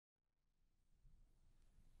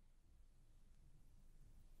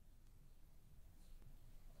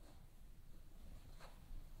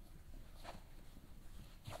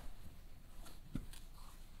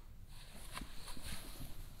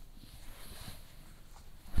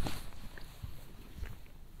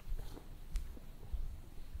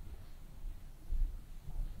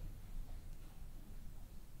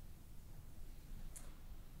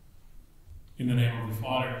In the name of the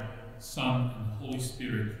Father, Son, and Holy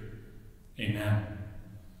Spirit. Amen.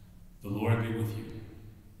 The Lord be with you.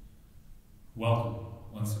 Welcome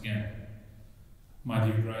once again, my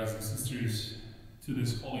dear brothers and sisters, to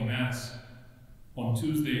this Holy Mass on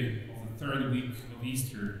Tuesday of the third week of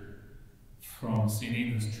Easter from St.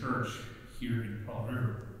 Aedan's Church here in Pearl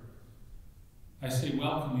River. I say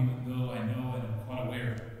welcome even though I know and am quite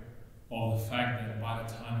aware of the fact that by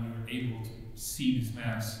the time you are able to see this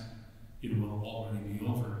Mass, it will already be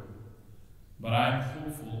over. But I am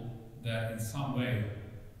hopeful that in some way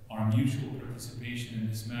our mutual participation in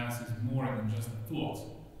this Mass is more than just a thought,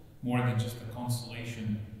 more than just a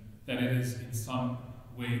consolation, that it is in some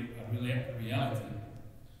way a reality,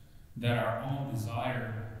 that our own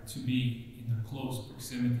desire to be in the close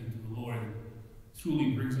proximity to the Lord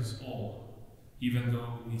truly brings us all, even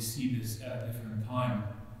though we see this at a different time,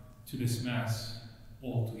 to this Mass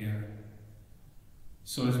all together.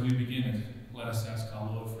 So as we begin it, let us ask our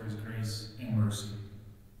Lord for His grace and mercy.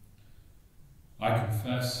 I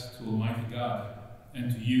confess to Almighty God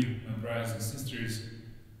and to you, my brothers and sisters,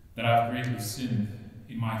 that I have greatly sinned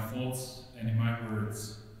in my thoughts and in my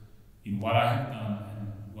words, in what I have done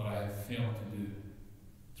and what I have failed to do,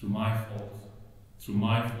 through my fault, through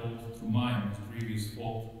my most grievous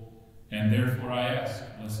fault. And therefore I ask,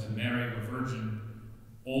 Blessed Mary, the Virgin,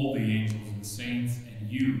 all the angels and saints,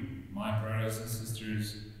 and you, my brothers and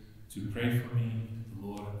sisters, to pray for me to the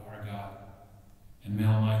Lord our God. And may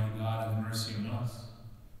Almighty God have mercy on us,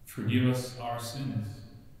 forgive us our sins,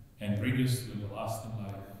 and bring us to everlasting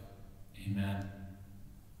life. Amen.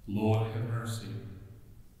 Lord, have mercy.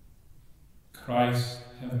 Christ,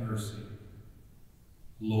 have mercy.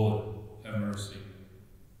 Lord, have mercy.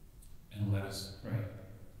 And let us pray.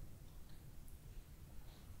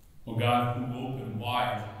 O God, who open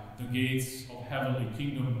wide the gates of heavenly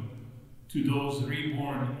kingdom to those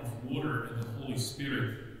reborn of water and the Holy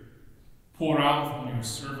Spirit, pour out on your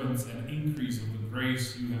servants an increase of the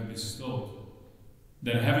grace you have bestowed,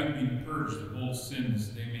 that having been purged of all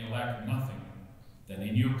sins, they may lack nothing, that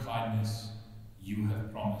in your kindness you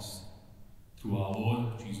have promised. Through our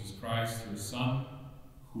Lord Jesus Christ, your Son,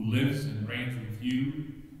 who lives and reigns with you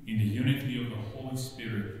in the unity of the Holy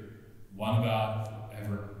Spirit, one God,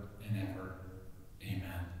 forever and ever.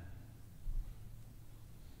 Amen.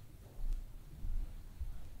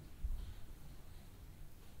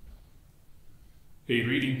 A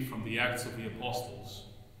reading from the Acts of the Apostles.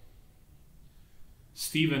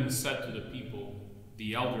 Stephen said to the people,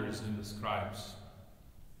 the elders and the scribes,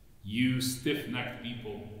 "You stiff-necked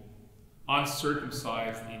people,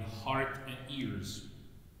 uncircumcised in heart and ears,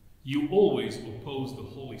 you always oppose the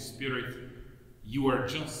Holy Spirit. You are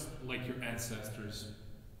just like your ancestors.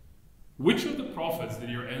 Which of the prophets did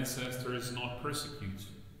your ancestors not persecute?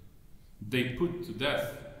 They put to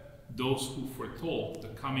death those who foretold the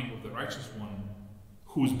coming of the righteous one,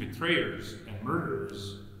 whose betrayers and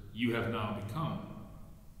murderers you have now become.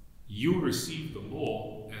 You received the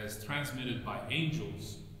law as transmitted by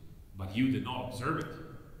angels, but you did not observe it."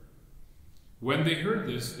 When they heard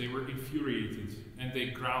this, they were infuriated, and they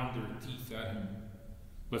ground their teeth at him.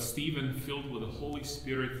 But Stephen, filled with the Holy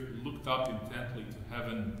Spirit, looked up intently to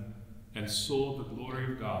heaven and saw the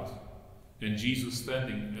glory of God, and Jesus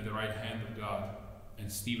standing at the right hand of God.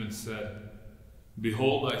 And Stephen said,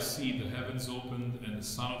 "Behold, I see the heavens opened and the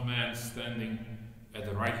Son of Man standing at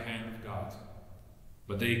the right hand of God."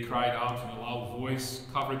 But they cried out in a loud voice,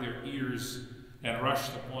 covered their ears, and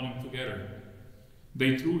rushed upon him together.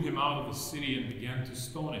 They threw him out of the city and began to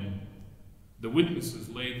stone him. The witnesses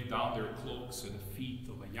laid down their cloaks at the feet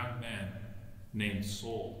of a young man named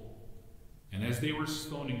Saul. And as they were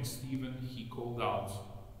stoning Stephen, he called out,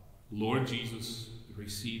 "Lord Jesus,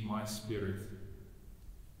 receive my spirit."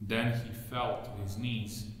 Then he fell to his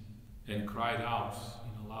knees and cried out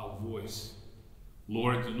in a loud voice,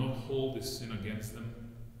 "Lord, do not hold this sin against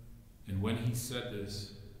them." And when he said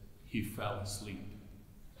this, he fell asleep.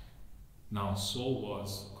 Now Saul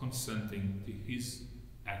was consenting to his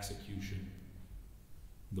execution.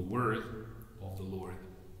 The word of the Lord.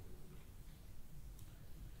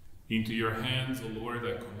 Into your hands, O Lord,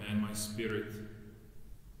 I commend my spirit.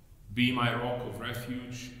 Be my rock of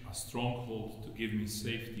refuge, a stronghold to give me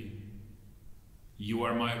safety. You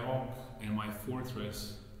are my rock and my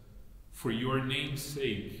fortress. For your name's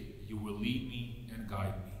sake, you will lead me and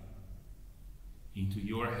guide me. Into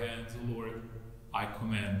your hands, O Lord, I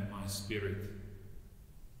commend my spirit.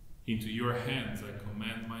 Into your hands I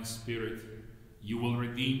commend my spirit. You will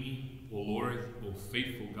redeem me, O Lord, O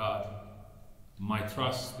faithful God. My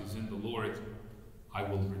trust is in the Lord. I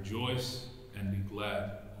will rejoice and be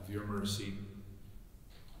glad of your mercy.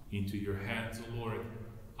 Into your hands, O Lord,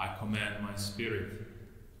 I command my spirit.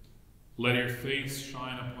 Let your face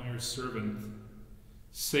shine upon your servant.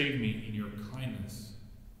 Save me in your kindness.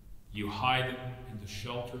 You hide in the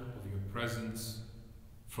shelter of your presence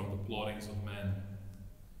from the plottings of men.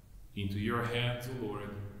 Into your hands, O Lord,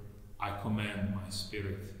 I command my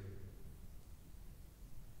spirit.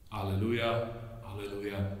 Alleluia,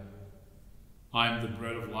 alleluia. I am the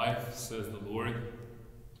bread of life, says the Lord.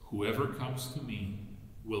 Whoever comes to me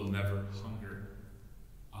will never hunger.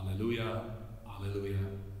 Alleluia, alleluia.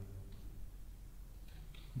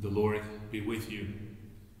 The Lord be with you.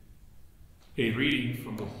 A reading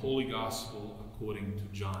from the Holy Gospel according to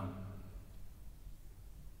John.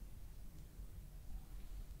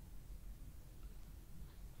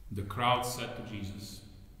 The crowd said to Jesus,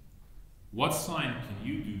 "What sign can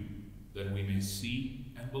you do that we may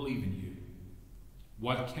see and believe in you?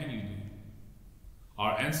 What can you do?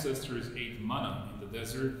 Our ancestors ate manna in the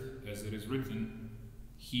desert, as it is written,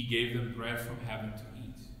 He gave them bread from heaven to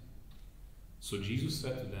eat." So Jesus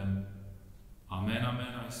said to them, "Amen,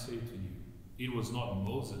 amen, I say to you, it was not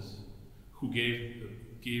Moses who gave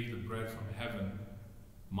the bread from heaven.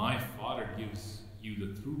 My Father gives you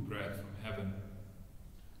the true bread from heaven.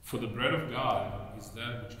 For the bread of God is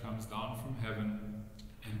that which comes down from heaven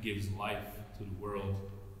and gives life to the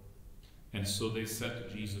world." And so they said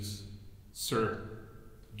to Jesus, "Sir,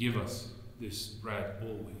 give us this bread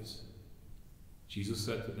always." Jesus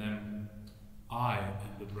said to them, "I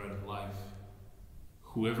am the bread of life.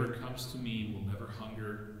 Whoever comes to me will never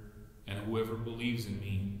hunger, and whoever believes in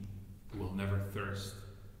me will never thirst."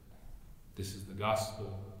 This is the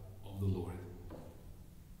gospel of the Lord.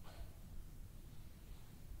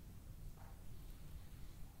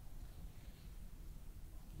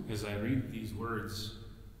 As I read these words,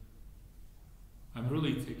 I'm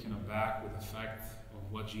really taken aback with the fact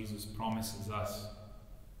of what Jesus promises us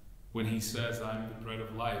when he says, "I am the bread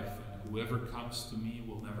of life, and whoever comes to me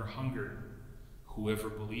will never hunger. Whoever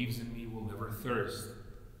believes in me will never thirst."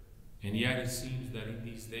 And yet it seems that in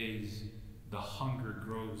these days, the hunger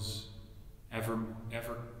grows ever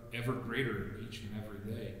greater each and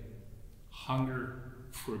every day. Hunger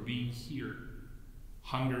for being here.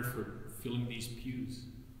 Hunger for filling these pews.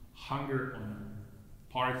 Hunger on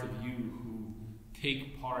part of you who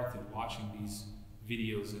take part in watching these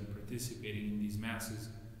videos and participating in these masses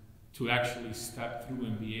to actually step through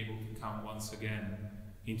and be able to come once again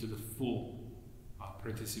into the full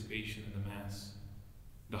participation in the Mass.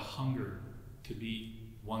 The hunger to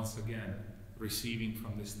be once again receiving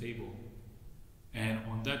from this table. And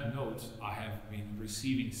on that note, I have been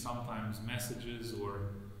receiving sometimes messages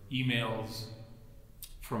or emails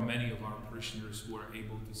from many of our parishioners who are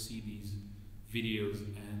able to see these videos,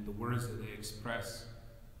 and the words that they express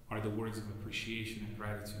are the words of appreciation and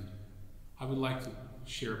gratitude. I would like to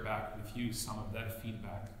share back with you some of that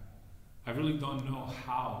feedback. I really don't know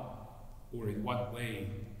how or in what way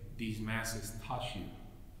these masses touch you.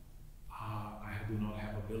 I do not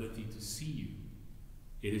have ability to see you.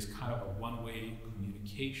 It is kind of a one-way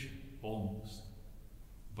communication, almost.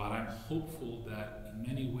 But I'm hopeful that in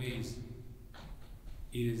many ways,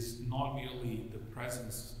 it is not merely the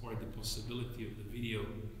presence or the possibility of the video,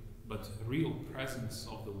 but the real presence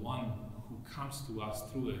of the one who comes to us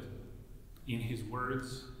through it in his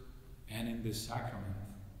words and in this sacrament,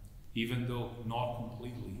 even though not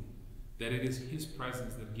completely, that it is his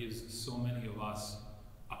presence that gives so many of us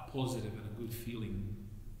a positive and a good feeling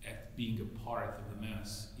at being a part of the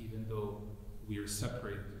Mass, even though we are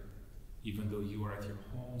separated, even though you are at your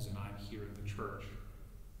homes and I'm here in the church.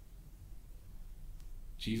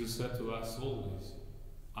 Jesus said to us always,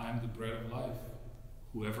 "I am the bread of life.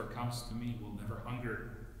 Whoever comes to me will never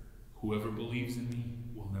hunger. Whoever believes in me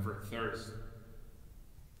will never thirst."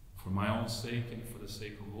 For my own sake and for the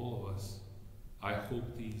sake of all of us, I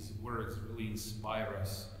hope these words really inspire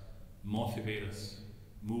us, motivate us,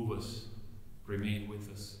 move us, remain with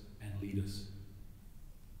us, and lead us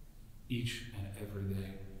each and every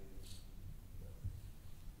day.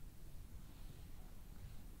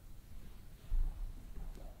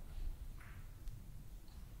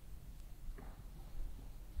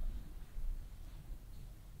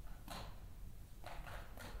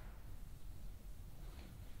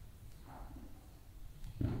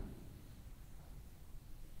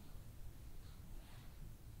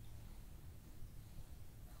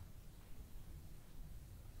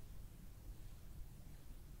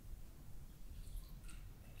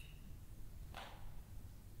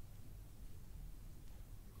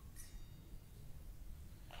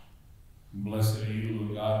 Blessed are you,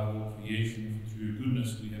 Lord God of all creation, for through your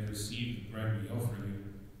goodness we have received the bread we offer you,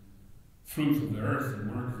 fruit of the earth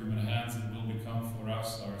and work of human hands, and will become for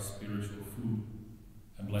us our spiritual food.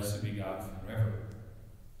 and blessed be God forever.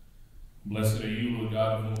 Blessed are you, Lord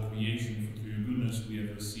God of all creation, for through your goodness we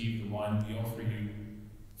have received the wine we offer you,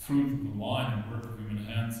 fruit of the wine and work of human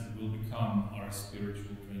hands, that will become our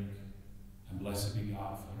spiritual drink. And blessed be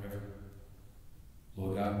God forever.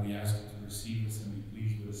 Lord God, we ask you to receive us and be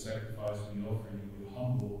pleased with the sacrifice we offer you with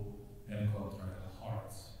humble and contrite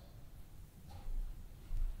hearts.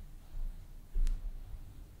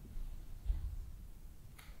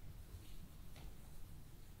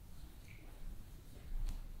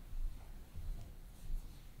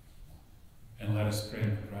 And let us pray,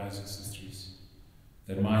 my brothers and sisters,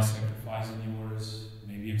 that my sacrifice and yours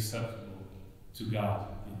may be acceptable to God,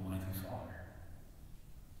 the Almighty Father.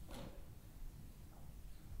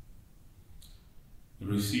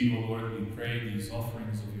 Receive, O Lord, we pray, these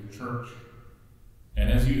offerings of your church,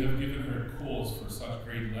 and as you have given her cause for such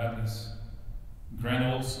great gladness, grant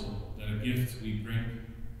also that a gift we bring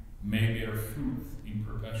may bear fruit in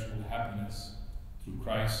perpetual happiness, through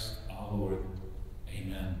Christ our Lord.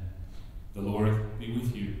 Amen. The Lord be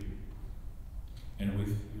with you, and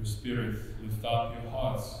with your spirit lift up your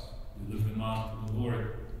hearts. We lift them up to the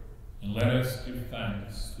Lord, and let us give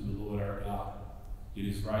thanks to the Lord our God. It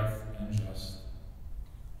is right and just.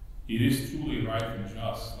 It is truly right and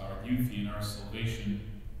just, our duty and our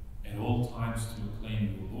salvation, at all times to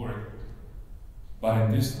acclaim you, Lord. But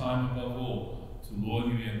in this time above all, to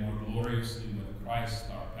laud you yet more gloriously when Christ,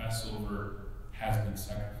 our Passover, has been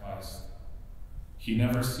sacrificed. He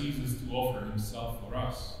never ceases to offer himself for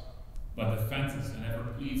us, but defends us and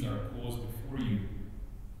ever pleads our cause before you.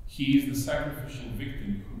 He is the sacrificial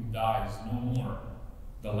victim who dies no more,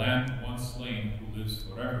 the Lamb once slain who lives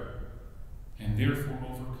forever. And therefore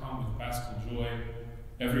overcome with paschal joy,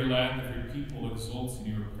 every land, every people exalts in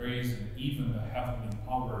your praise, and even the heavenly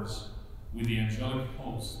powers with the angelic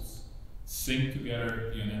hosts sing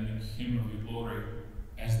together the unending hymn of your glory,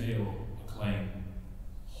 as they all acclaim,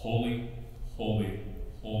 Holy, holy,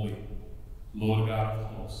 holy, Lord God of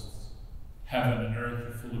hosts. Heaven and earth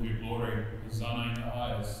are full of your glory. Hosanna in the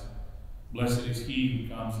highest. Blessed is he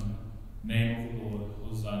who comes in the name of the Lord.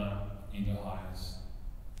 Hosanna in the highest.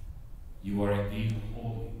 You are indeed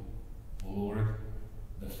holy, O Lord,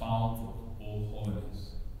 the fount of all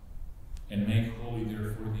holiness. And make holy,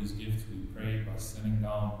 therefore, these gifts, we pray, by sending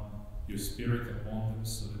down your Spirit upon them,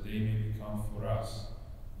 so that they may become for us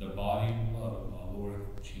the body and blood of our Lord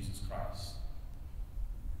Jesus Christ.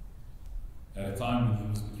 At a time when he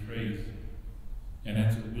was betrayed and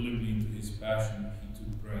entered willingly into his passion, he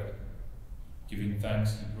took bread. Giving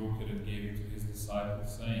thanks, he broke it and gave it to his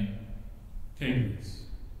disciples, saying, Take this,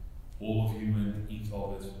 all of you, and eat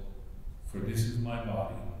of it, for this is my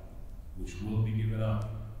body, which will be given up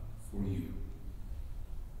for you.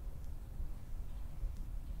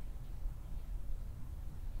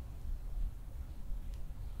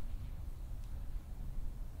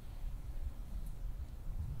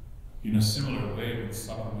 In a similar way, when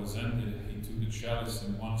supper was ended, he took the chalice,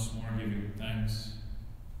 and once more giving thanks,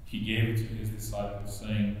 he gave it to his disciples,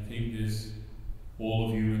 saying, Take this, all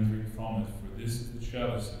of you, and drink from it, for this is the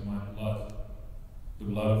chalice of my blood, the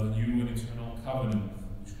blood of the new and eternal covenant,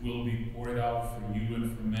 which will be poured out for you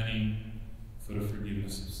and for many for the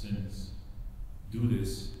forgiveness of sins. Do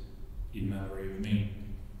this in memory of me.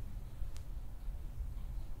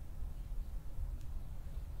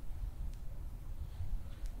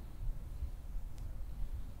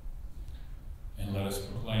 And let us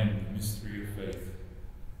proclaim the mystery of faith.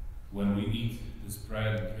 When we eat this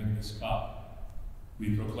bread and drink this cup,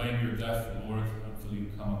 we proclaim your death, Lord, until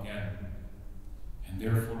you come again. And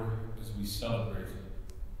therefore, as we celebrate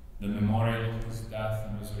the memorial of his death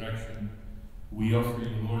and resurrection, we offer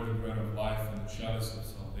you, Lord, the bread of life and the chalice of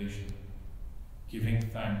salvation, giving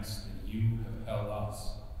thanks that you have held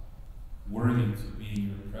us worthy to be in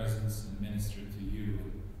your presence and minister to you.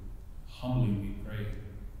 Humbly we pray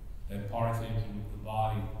that, partaking of the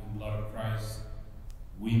body and blood of Christ,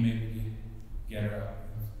 we may be gathered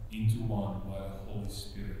into one by the Holy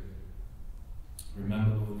Spirit.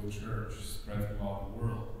 Remember, Lord, your church spread throughout the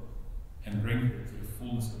world, and bring her to the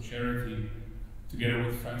fullness of charity, together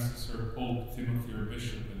with Francis, her Pope, Timothy, her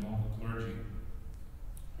Bishop, and all the clergy.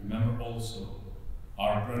 Remember also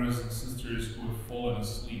our brothers and sisters who have fallen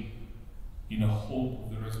asleep in the hope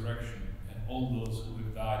of the resurrection, and all those who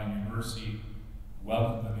have died in your mercy.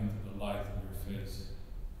 Welcome them into the light of your face.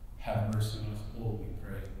 Have mercy on us all, we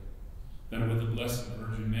pray, that with the Blessed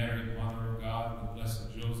Virgin Mary, Mother of God, with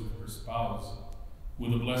Blessed Joseph, her spouse,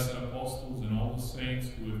 with the blessed apostles and all the saints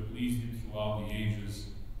who have pleased you throughout the ages,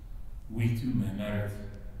 we too may merit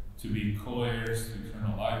to be co-heirs to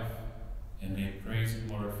eternal life, and may praise and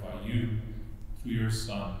glorify you through your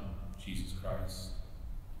Son, Jesus Christ.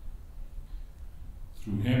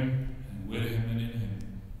 through him, and with him, and in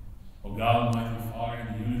him. O God, Almighty Father,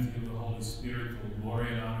 in the unity of the Holy Spirit, all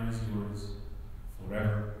glory and honor is yours,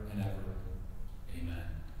 forever and ever. Amen.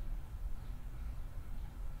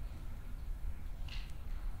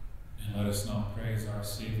 And let us now praise our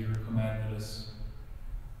Savior who commanded us.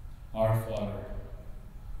 Our Father,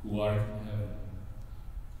 who art in heaven,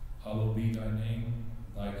 hallowed be thy name,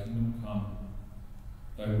 thy kingdom come,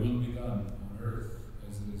 thy will be done on earth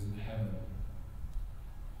as it is in heaven.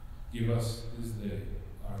 Give us this day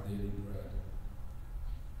our daily bread,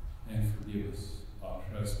 and forgive us our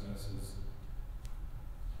trespasses,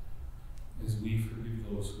 as we forgive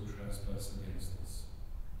those who trespass against us.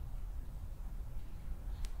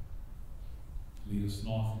 Lead us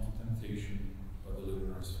not into temptation, but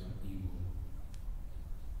deliver us from evil.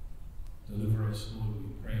 Deliver us, Lord, we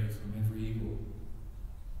pray, from every evil,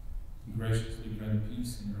 and graciously grant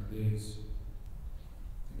peace in our days,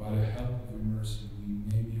 that by the help of your mercy we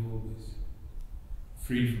may be always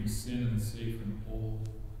free from sin and safe from all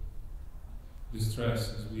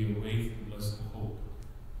distress, as we await the blessed hope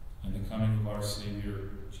and the coming of our Savior,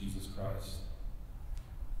 Jesus Christ.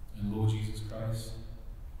 And Lord Jesus Christ,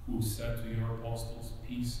 who said to your apostles,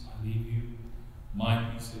 "Peace I leave you,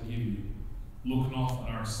 my peace I give you," look not on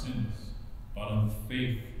our sins, but on the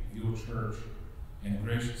faith of your church, and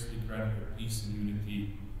graciously grant her peace and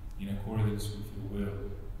unity in accordance with your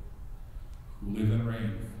will, who live and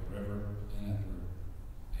reign forever and ever.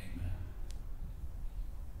 Amen.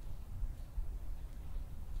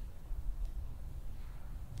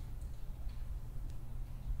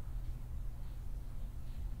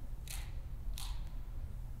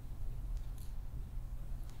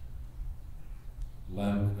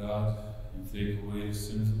 Lamb of God, you take away the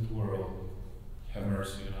sins of the world, have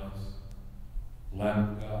mercy on us. Lamb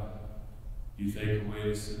of God, you take away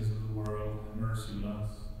the sins of the world, have mercy on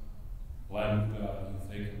us. Lamb of God, you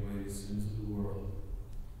take away the sins of the world,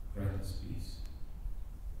 grant us peace.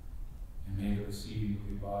 And may the receiving of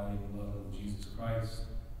your body and blood of Jesus Christ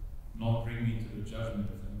not bring me to the judgment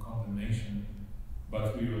and condemnation,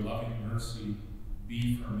 but through your loving mercy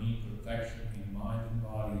be for me protection in mind and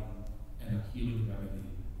body, and a healing remedy.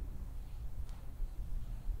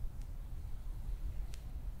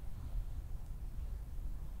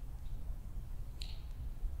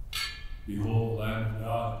 Behold, the Lamb of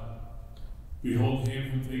God. Behold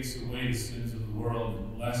him who takes away the sins of the world,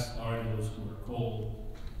 and blessed are those who are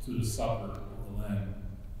called to the supper of the Lamb.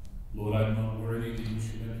 Lord, I am not worthy that you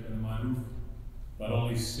should enter into my roof, but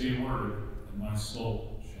only say a word, and my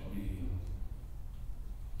soul shall be healed.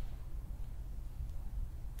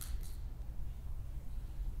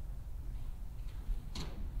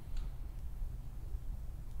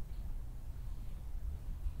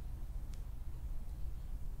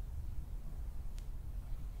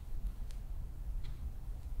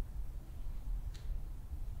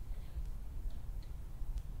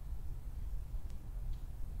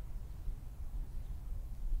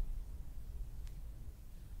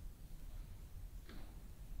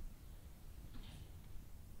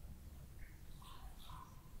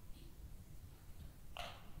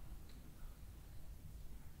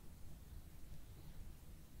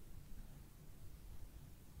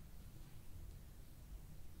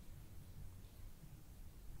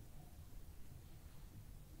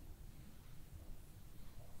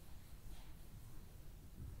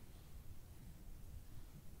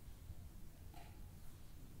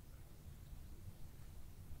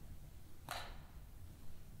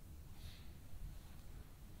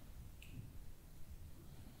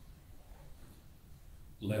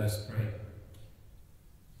 Let us pray.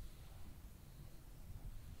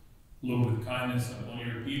 Look with kindness upon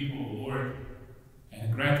your people, O Lord,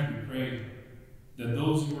 and grant, we pray, that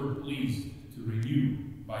those you are pleased to renew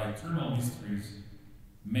by eternal mysteries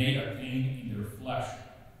may attain in their flesh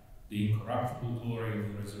the incorruptible glory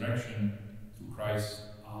of the resurrection through Christ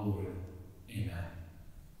our Lord. Amen.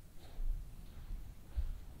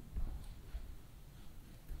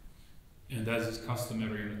 And as is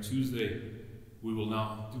customary on a Tuesday, we will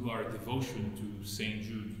now do our devotion to St.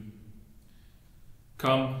 Jude.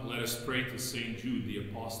 Come, let us pray to St. Jude, the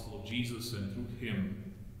apostle of Jesus, and through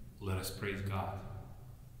him, let us praise God.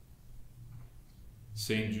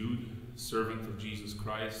 St. Jude, servant of Jesus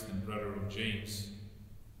Christ and brother of James,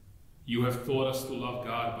 you have taught us to love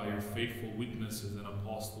God by your faithful witness as an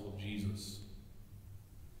apostle of Jesus.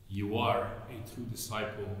 You are a true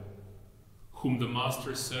disciple, whom the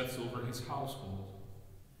Master sets over his household.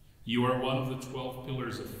 You are one of the 12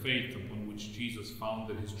 pillars of faith upon which Jesus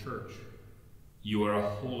founded his church. You are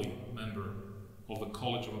a holy member of the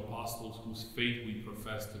College of Apostles whose faith we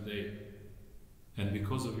profess today. And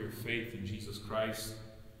because of your faith in Jesus Christ,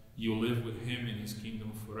 you live with him in his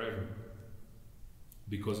kingdom forever.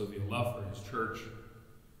 Because of your love for his church,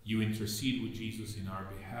 you intercede with Jesus in our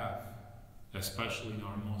behalf, especially in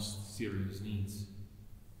our most serious needs.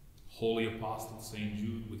 Holy Apostle St.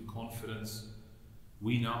 Jude, with confidence,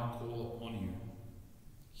 we now call upon you.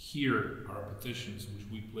 Hear our petitions which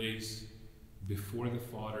we place before the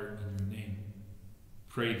Father in your name.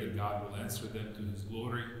 Pray that God will answer them to his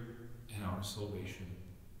glory and our salvation.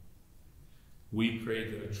 We pray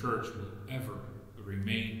that the Church will ever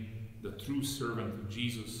remain the true servant of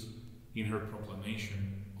Jesus in her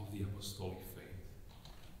proclamation of the apostolic faith.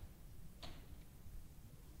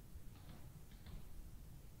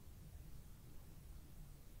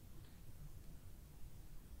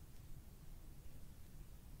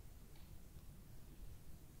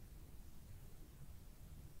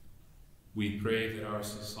 We pray that our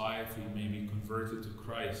society may be converted to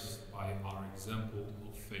Christ by our example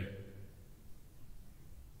of faith.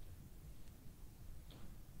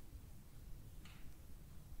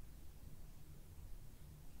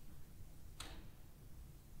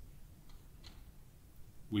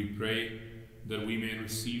 We pray that we may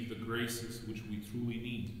receive the graces which we truly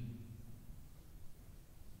need.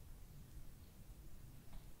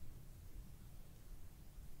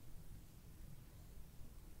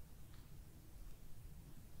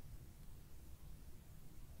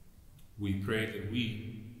 We pray that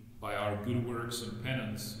we, by our good works and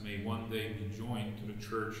penance, may one day be joined to the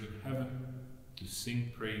Church in heaven to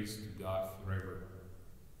sing praise to God forever.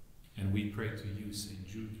 And we pray to you, St.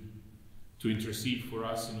 Jude, to intercede for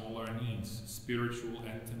us in all our needs, spiritual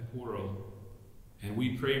and temporal. And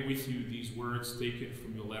we pray with you these words taken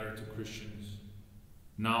from your letter to Christians.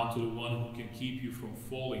 Now to the one who can keep you from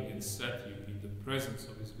falling and set you in the presence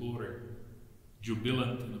of his glory,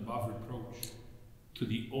 jubilant and above reproach, to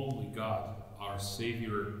the only God, our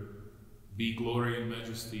Savior, be glory and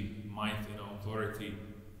majesty, might and authority,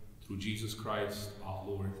 through Jesus Christ our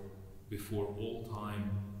Lord, before all time,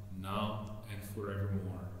 now and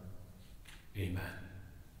forevermore. Amen.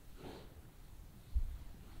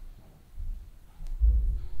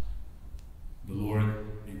 The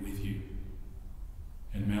Lord be with you.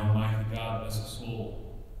 And may Almighty God bless us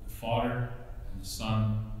all, the Father, and the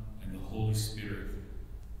Son, and the Holy Spirit.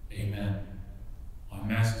 Amen. Our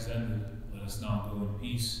Mass is ended. Let us now go in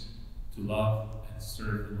peace to love and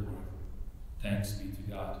serve the Lord. Thanks be to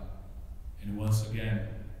God. And once again,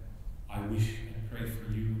 I wish and pray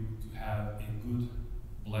for you to have a good,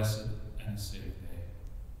 blessed, and a safe day.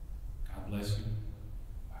 God bless you.